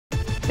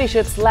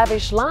Bishop's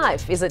lavish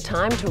life. Is it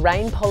time to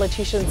rein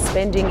politicians'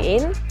 spending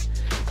in?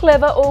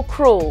 Clever or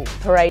cruel,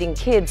 parading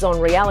kids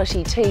on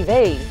reality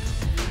TV?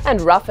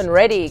 And rough and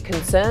ready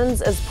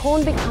concerns as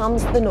porn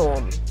becomes the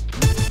norm.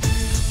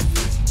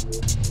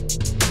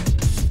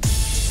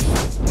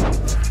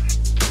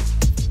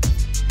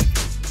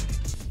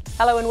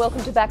 Hello and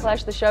welcome to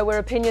Backlash, the show where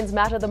opinions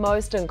matter the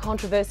most and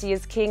controversy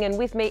is king. And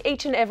with me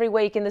each and every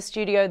week in the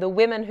studio, the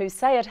women who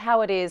say it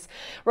how it is.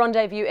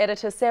 Rendezvous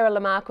editor Sarah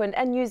Lamarquand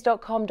and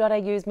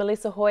news.com.au's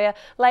Melissa Hoyer.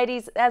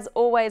 Ladies, as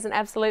always, an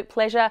absolute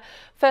pleasure.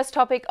 First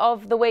topic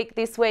of the week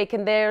this week,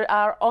 and there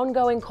are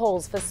ongoing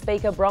calls for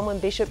Speaker Bronwyn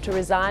Bishop to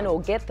resign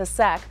or get the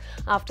sack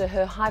after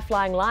her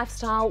high-flying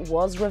lifestyle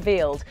was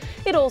revealed.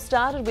 It all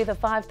started with a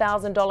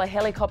 $5,000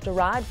 helicopter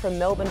ride from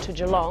Melbourne to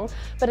Geelong,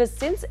 but has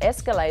since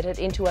escalated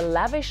into a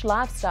lavish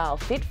lifestyle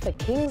fit for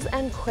kings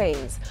and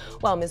queens.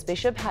 While Ms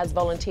Bishop has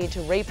volunteered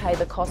to repay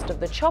the cost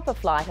of the chopper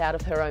flight out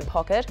of her own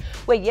pocket,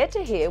 we're yet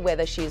to hear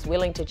whether she's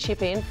willing to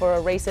chip in for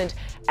a recent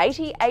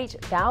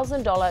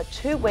 $88,000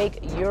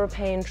 two-week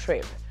European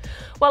trip.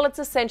 While it's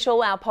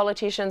essential our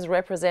politicians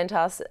represent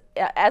us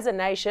as a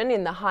nation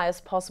in the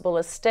highest possible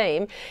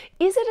esteem,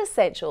 is it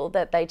essential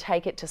that they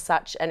take it to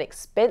such an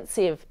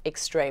expensive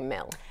extreme,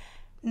 Mel?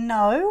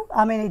 No,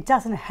 I mean, it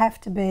doesn't have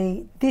to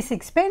be this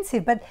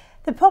expensive, but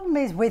the problem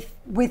is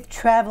with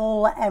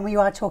travel, and we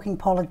are talking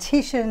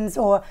politicians,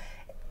 or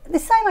the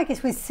same, I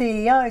guess, with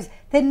CEOs,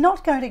 they're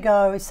not going to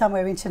go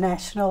somewhere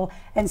international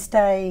and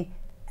stay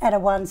at a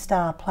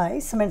one-star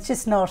place. I mean, it's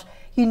just not.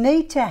 You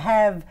need to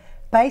have,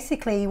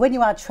 basically, when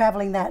you are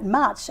travelling that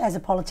much as a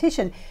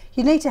politician,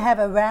 you need to have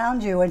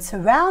around you and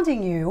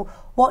surrounding you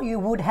what you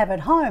would have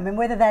at home, and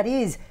whether that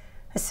is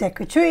a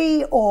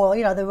secretary or,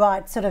 you know, the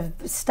right sort of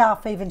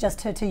stuff, even just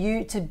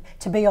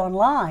to be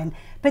online.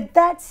 But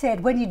that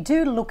said, when you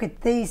do look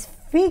at these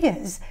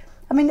figures,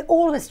 I mean,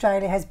 all of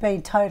Australia has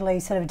been totally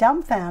sort of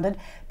dumbfounded,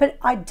 but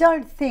I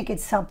don't think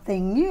it's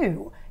something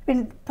new. I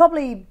mean,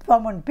 probably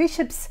Bronwyn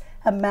Bishop's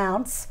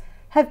amounts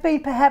have been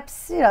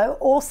perhaps, you know,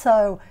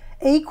 also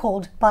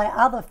equalled by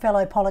other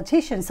fellow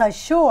politicians. So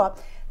sure,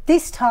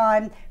 this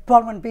time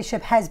Bronwyn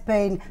Bishop has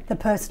been the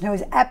person who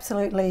has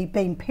absolutely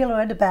been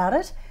pillared about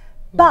it.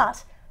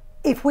 But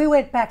if we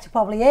went back to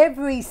probably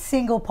every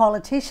single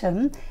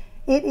politician,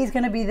 it is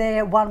going to be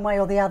there one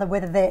way or the other,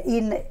 whether they're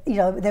in, you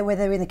know, whether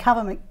they're in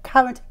the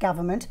current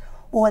government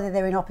or whether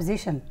they're in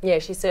opposition. Yeah,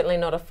 she's certainly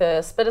not a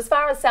first. But as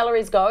far as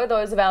salaries go,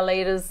 those of our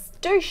leaders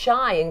do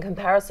shy in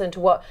comparison to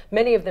what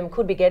many of them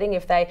could be getting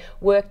if they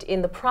worked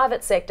in the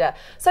private sector.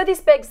 So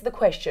this begs the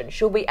question,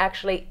 should we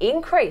actually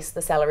increase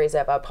the salaries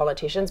of our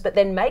politicians but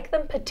then make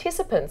them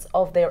participants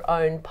of their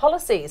own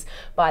policies?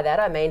 By that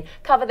I mean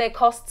cover their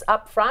costs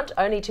up front,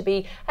 only to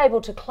be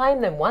able to claim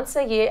them once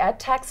a year at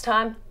tax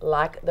time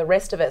like the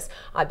rest of us.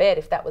 I bet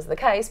if that was the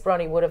case,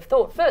 Bronnie would have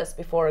thought first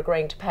before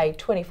agreeing to pay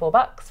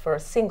 $24 for a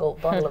single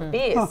bottle of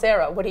beer.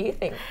 Sarah, what do you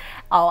think?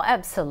 Oh,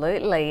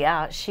 absolutely.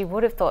 She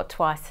would have thought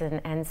twice,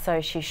 and so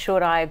she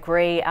should. I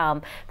agree.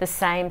 The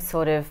same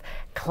sort of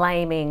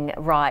claiming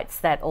rights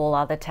that all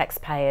other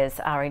taxpayers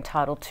are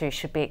entitled to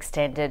should be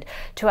extended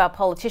to our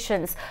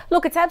politicians.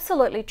 Look, it's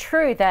absolutely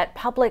true that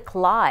public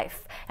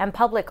life and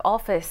public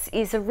office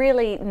is a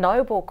really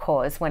noble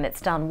cause when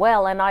it's done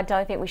well, and I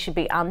don't think we should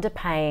be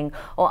underpaying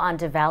or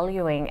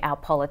undervaluing our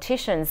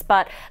politicians,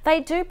 but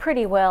they do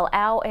pretty well.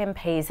 Our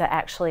MPs are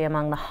actually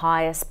among the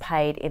highest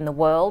paid in the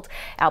world.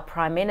 Our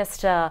Prime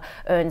Minister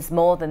earns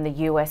more than the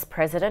US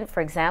President,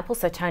 for example.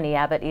 So Tony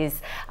Abbott is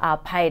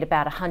paid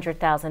about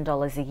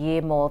 $100,000 a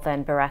year more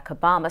than Barack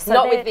Obama. So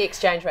not with the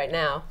exchange rate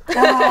now.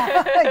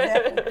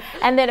 Exactly.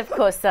 And then, of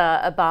course,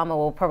 Obama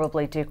will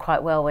probably do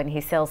quite well when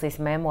he sells his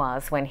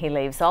memoirs when he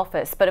leaves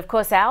office. But, of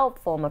course, our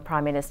former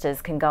Prime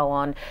Ministers can go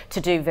on to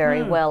do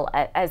very well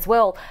as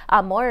well.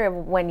 Moira,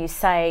 when you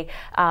say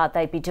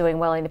they'd be doing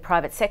well in the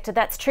private sector,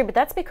 that's true, but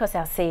that's because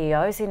our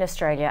CEOs in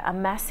Australia are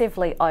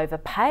massively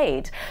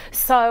overpaid.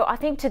 So I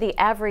think to the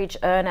average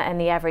earner and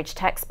the average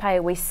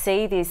taxpayer, we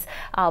see this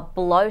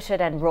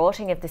bloated and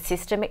rotting of the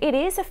system. It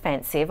is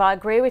offensive. I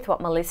agree with what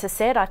Melissa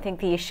said. I think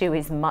the issue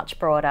is much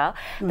broader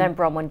than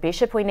Bronwyn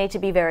Bishop. We need to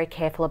be very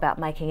careful about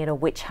making it a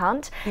witch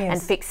hunt and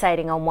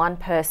fixating on one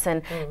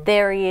person.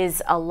 There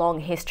is a long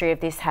history of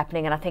this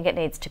happening, and I think it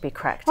needs to be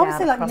cracked down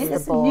across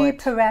the board. New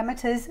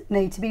parameters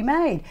need to be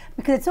made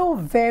because it's all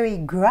very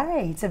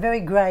grey. It's a very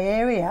grey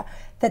area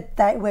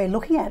that we're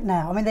looking at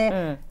now. I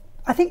mean,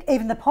 I think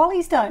even the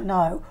pollies don't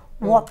know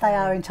what they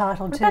are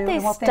entitled to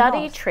and what they're not.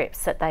 Study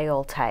trips that they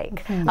all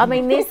take. I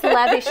mean, this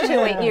lavish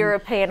two-week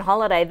European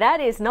holiday, that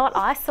is not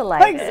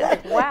isolated.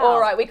 Exactly. Wow. All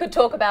right, we could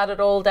talk about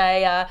it all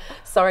day.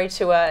 Sorry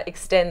to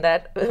extend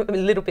that a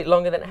little bit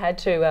longer than it had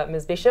to,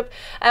 Ms Bishop.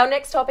 Our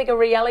next topic, a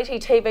reality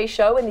TV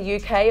show in the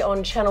UK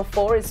on Channel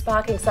 4 is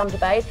sparking some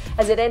debate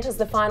as it enters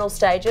the final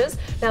stages.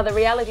 Now, the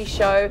reality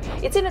show,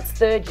 it's in its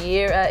third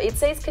year. It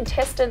sees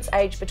contestants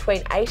aged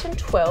between 8 and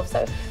 12,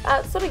 so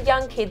sort of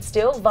young kids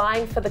still,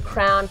 vying for the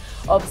crown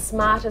of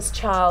smartest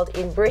child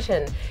in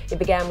Britain. It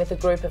began with a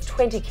group of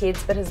 20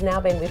 kids but has now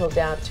been whittled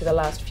down to the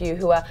last few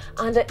who are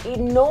under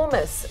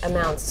enormous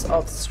amounts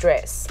of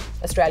stress.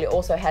 Australia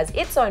also has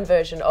its own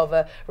version of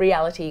a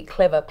reality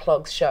clever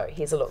clogs show.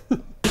 Here's a look.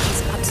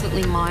 It's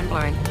absolutely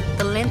mind-blowing.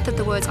 The length of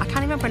the words, I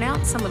can't even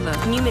pronounce some of them.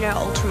 Numino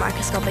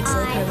ultramicroscopic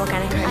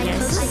silico-organic.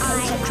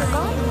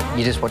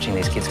 You're just watching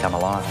these kids come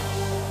alive.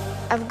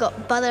 I've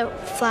got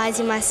butterflies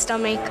in my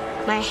stomach,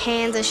 my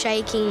hands are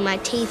shaking, my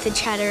teeth are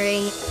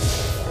chattering.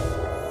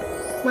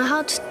 My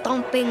heart's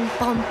thumping,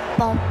 bump,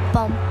 bump,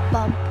 bump,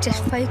 bump.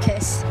 Just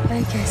focus,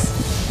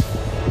 focus.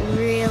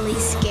 Really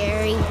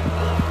scary.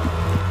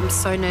 I'm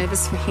so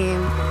nervous for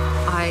him.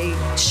 I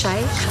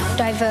shake.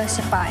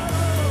 Diversify.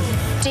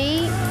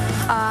 D-I-V-E.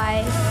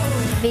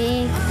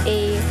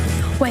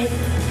 Wait.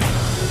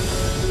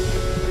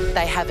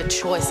 They have a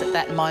choice at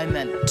that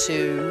moment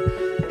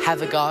to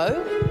have a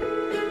go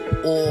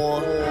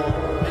or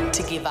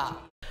to give up.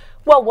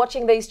 While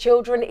watching these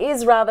children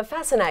is rather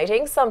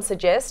fascinating, some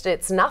suggest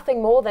it's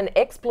nothing more than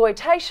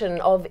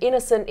exploitation of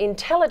innocent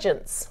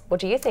intelligence.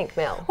 What do you think,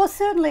 Mel? Well,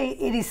 certainly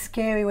it is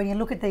scary when you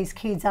look at these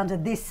kids under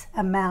this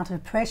amount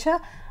of pressure.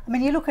 I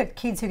mean, you look at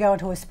kids who go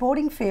into a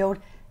sporting field,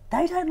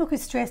 they don't look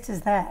as stressed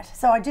as that.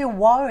 So I do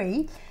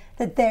worry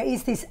that there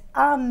is this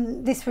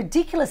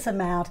ridiculous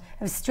amount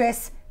of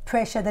stress,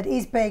 pressure that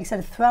is being sort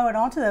of thrown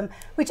onto them,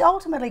 which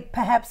ultimately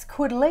perhaps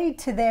could lead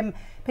to them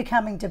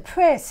becoming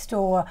depressed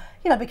or,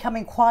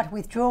 becoming quite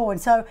withdrawn.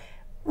 So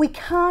we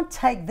can't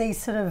take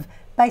these sort of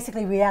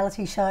basically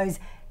reality shows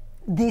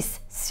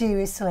this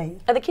seriously.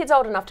 Are the kids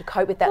old enough to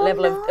cope with that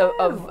level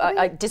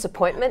of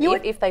disappointment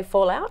if they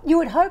fall out? You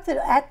would hope that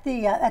at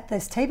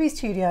this TV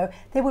studio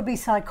there would be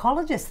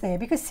psychologists there,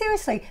 because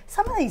seriously,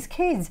 some of these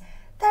kids,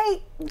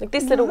 like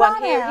this little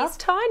one here, he's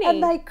tiny.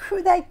 And they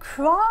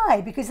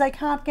cry because they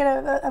can't get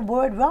a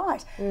word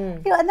right.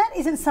 And that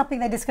isn't something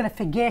they're just going to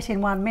forget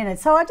in 1 minute.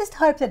 So I just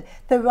hope that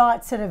the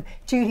right sort of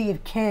duty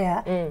of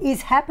care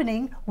is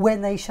happening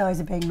when these shows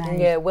are being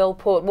made. Yeah, well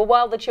put. Well,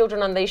 while the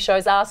children on these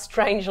shows are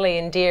strangely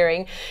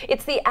endearing,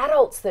 it's the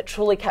adults that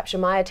truly capture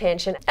my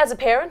attention. As a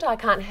parent, I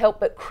can't help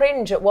but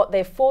cringe at what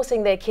they're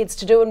forcing their kids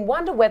to do and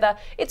wonder whether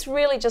it's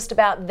really just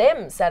about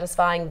them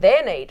satisfying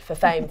their need for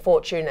fame,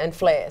 fortune and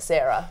flair,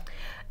 Sarah.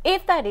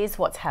 If that is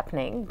what's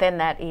happening, then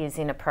that is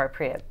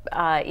inappropriate.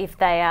 If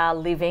they are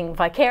living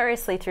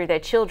vicariously through their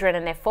children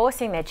and they're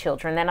forcing their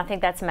children, then I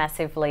think that's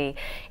massively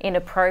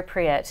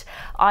inappropriate.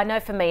 I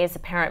know for me as a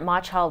parent, my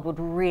child would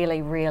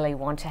really, really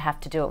want to have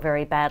to do it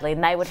very badly,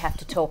 and they would have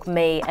to talk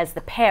me as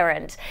the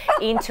parent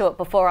into it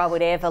before I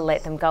would ever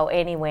let them go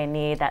anywhere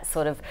near that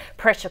sort of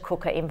pressure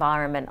cooker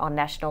environment on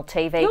national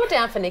TV. You're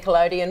down for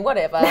Nickelodeon,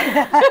 whatever.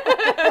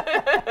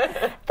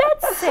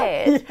 That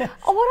said, what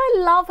I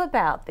love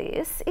about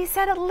this is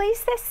that at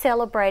least they're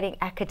celebrating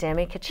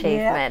academic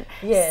achievement,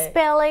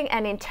 spelling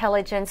and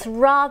intelligence,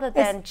 rather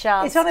than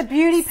just... It's not a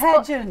beauty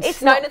pageant.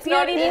 It's not an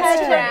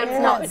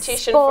Instagram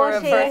competition for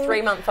a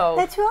 3-month-old.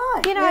 That's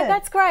right.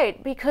 That's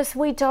great, because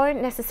we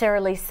don't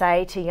necessarily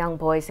say to young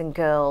boys and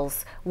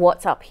girls,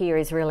 what's up here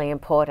is really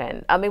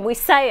important. I mean, we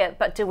say it,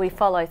 but do we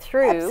follow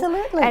through?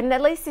 Absolutely. And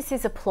at least this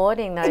is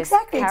applauding those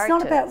characters. It's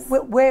not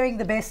about wearing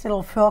the best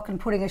little frock and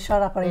putting a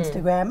shot up on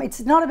Instagram.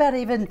 It's not about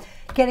even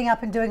getting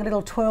up and doing a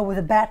little twirl with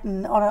a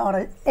baton on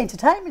an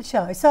entertainment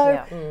show.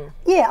 So,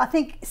 I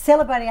think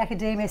celebrating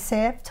academia,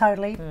 Sarah,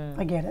 totally,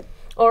 I get it.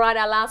 All right,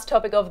 our last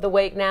topic of the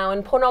week now,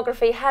 and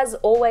pornography has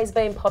always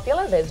been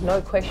popular, there's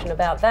no question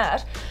about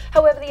that.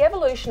 However, the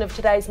evolution of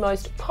today's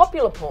most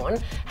popular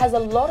porn has a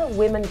lot of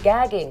women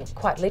gagging,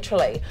 quite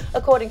literally.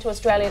 According to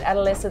Australian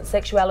adolescent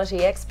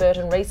sexuality expert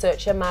and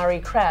researcher Mari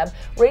Crabb,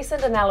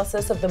 recent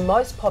analysis of the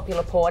most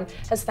popular porn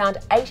has found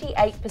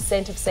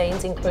 88% of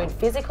scenes include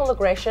physical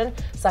aggression,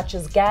 such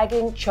as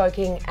gagging,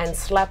 choking and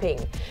slapping.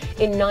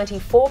 In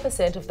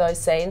 94% of those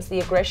scenes, the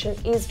aggression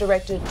is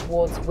directed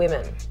towards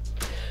women.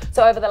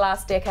 So over the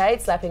last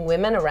decade, slapping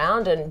women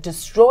around and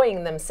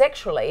destroying them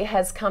sexually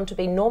has come to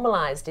be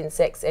normalised in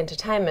sex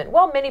entertainment.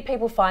 While many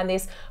people find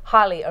this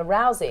highly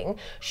arousing,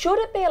 should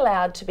it be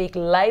allowed to be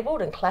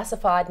labelled and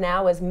classified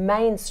now as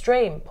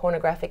mainstream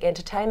pornographic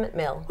entertainment,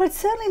 Mel? Well, it's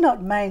certainly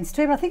not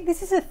mainstream. I think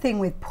this is a thing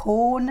with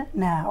porn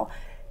now.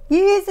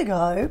 Years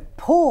ago,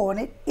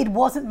 porn, it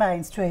wasn't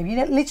mainstream.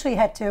 You literally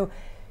had to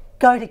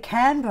go to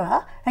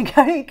Canberra and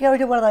go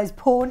to one of those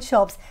porn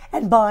shops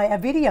and buy a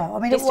video. I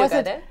mean, it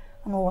wasn't... Go there?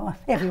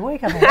 Every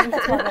week, that's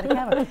why I go to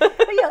Canberra.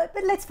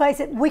 But let's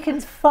face it, we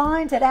can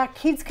find it, our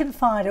kids can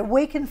find it,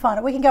 we can find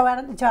it. We can go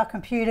out into our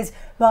computers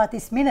right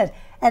this minute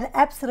and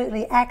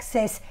absolutely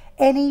access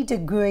any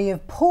degree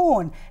of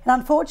porn. And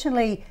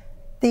unfortunately,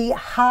 the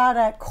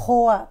harder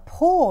core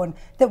porn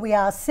that we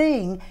are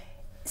seeing,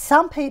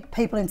 some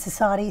people in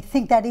society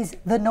think that is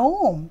the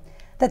norm.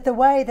 That the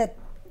way that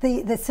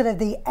the sort of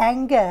the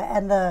anger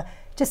and the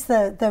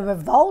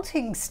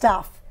revolting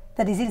stuff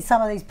that is in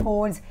some of these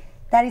porns,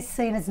 that is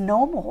seen as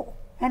normal,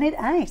 and it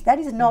ain't. That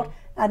is not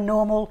a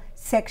normal,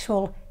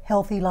 sexual,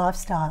 healthy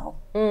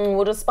lifestyle.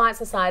 Well, despite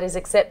society's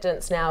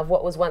acceptance now of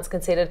what was once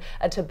considered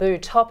a taboo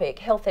topic,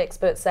 health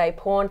experts say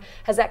porn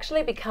has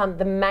actually become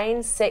the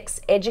main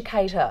sex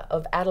educator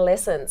of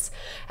adolescents.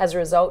 As a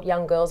result,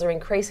 young girls are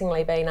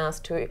increasingly being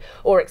asked to,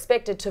 or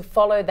expected to,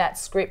 follow that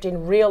script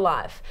in real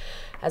life.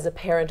 as a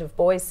parent of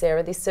boys,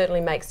 Sarah, this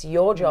certainly makes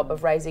your job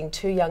of raising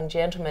two young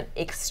gentlemen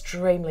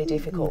extremely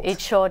difficult. It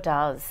sure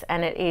does,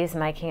 and it is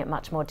making it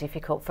much more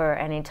difficult for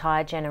an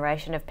entire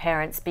generation of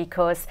parents,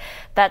 because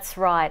that's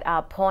right,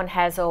 porn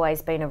has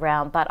always been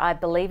around, but I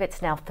believe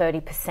it's now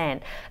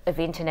 30% of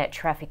internet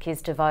traffic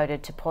is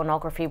devoted to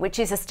pornography, which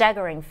is a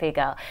staggering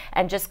figure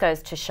and just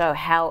goes to show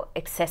how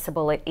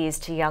accessible it is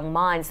to young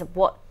minds.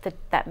 What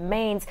that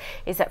means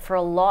is that for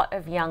a lot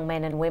of young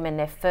men and women,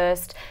 their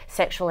first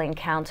sexual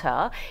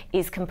encounter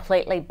is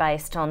completely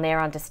based on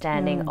their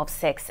understanding of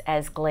sex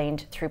as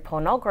gleaned through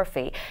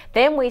pornography.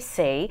 Then we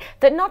see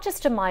that not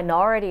just a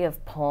minority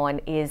of porn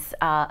is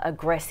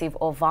aggressive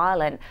or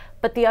violent,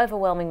 but the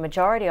overwhelming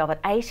majority of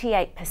it,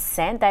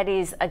 88%, that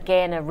is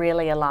again a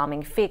really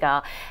alarming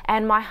figure.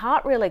 And my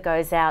heart really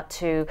goes out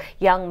to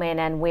young men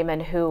and women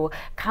who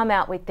come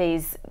out with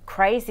these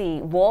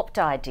crazy warped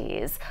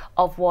ideas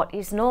of what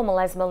is normal.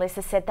 As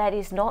Melissa said, that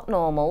is not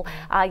normal.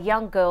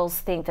 Young girls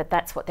think that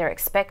that's what they're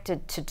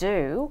expected to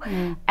do.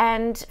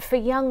 And for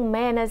young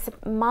men, as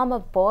mum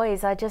of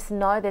boys, I just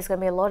know there's going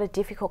to be a lot of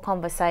difficult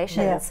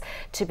conversations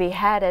to be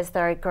had as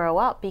they grow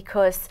up,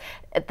 because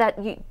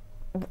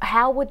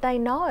how would they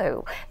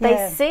know?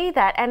 They see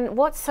that, and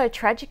what's so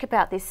tragic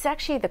about this is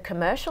actually the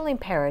commercial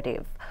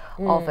imperative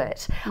of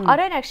it. I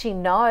don't actually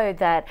know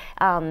that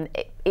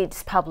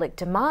it's public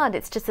demand.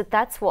 It's just that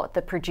that's what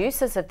the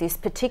producers of this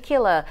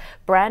particular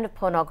brand of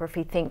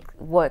pornography think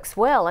works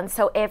well, and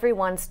so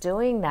everyone's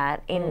doing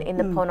that in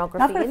the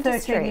pornography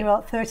industry. I've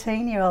got a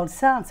 13-year-old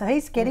son, so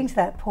he's getting to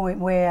that point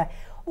where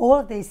all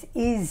of this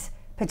is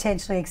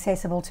potentially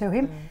accessible to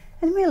him,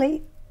 and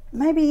really,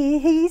 maybe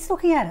he's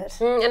looking at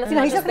it. And it's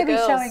he's not going to be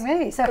showing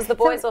me. Because the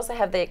boys also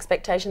have the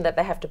expectation that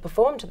they have to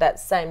perform to that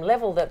same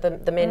level that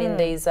the men in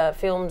these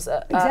films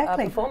are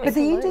performing. But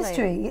the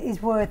industry is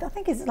worth, I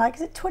think is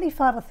it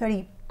 25 or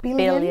 30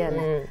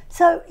 billion?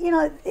 So,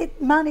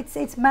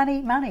 it's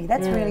money.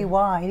 That's really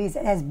why it is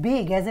as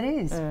big as it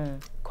is.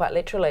 Quite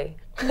literally.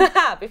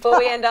 Before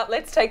we end up,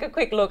 let's take a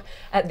quick look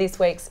at this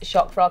week's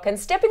Shock Frock. And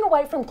stepping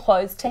away from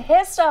clothes to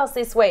hairstyles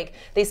this week,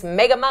 this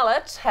mega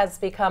mullet has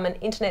become an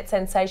internet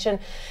sensation,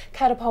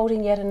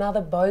 catapulting yet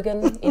another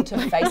bogan into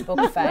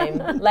Facebook fame.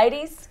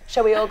 Ladies,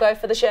 shall we all go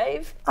for the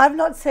shave? I've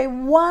not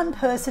seen one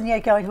person yet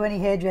going to any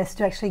hairdresser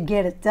to actually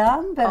get it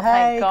done, but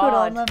hey, good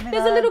on them.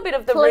 There's a little bit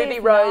of the Ruby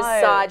Rose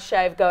side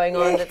shave going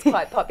on that's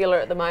quite popular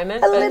at the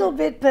moment. A little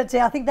bit, but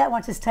I think that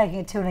one's just taking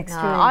it to an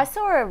extreme. I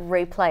saw a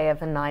replay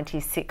of a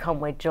 90s sitcom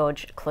where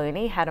George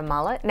Clooney had a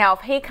mullet. Now,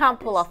 if he can't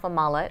pull off a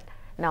mullet,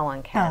 no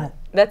one can.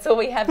 That's all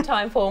we have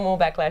time for. More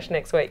Backlash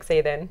next week. See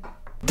you then.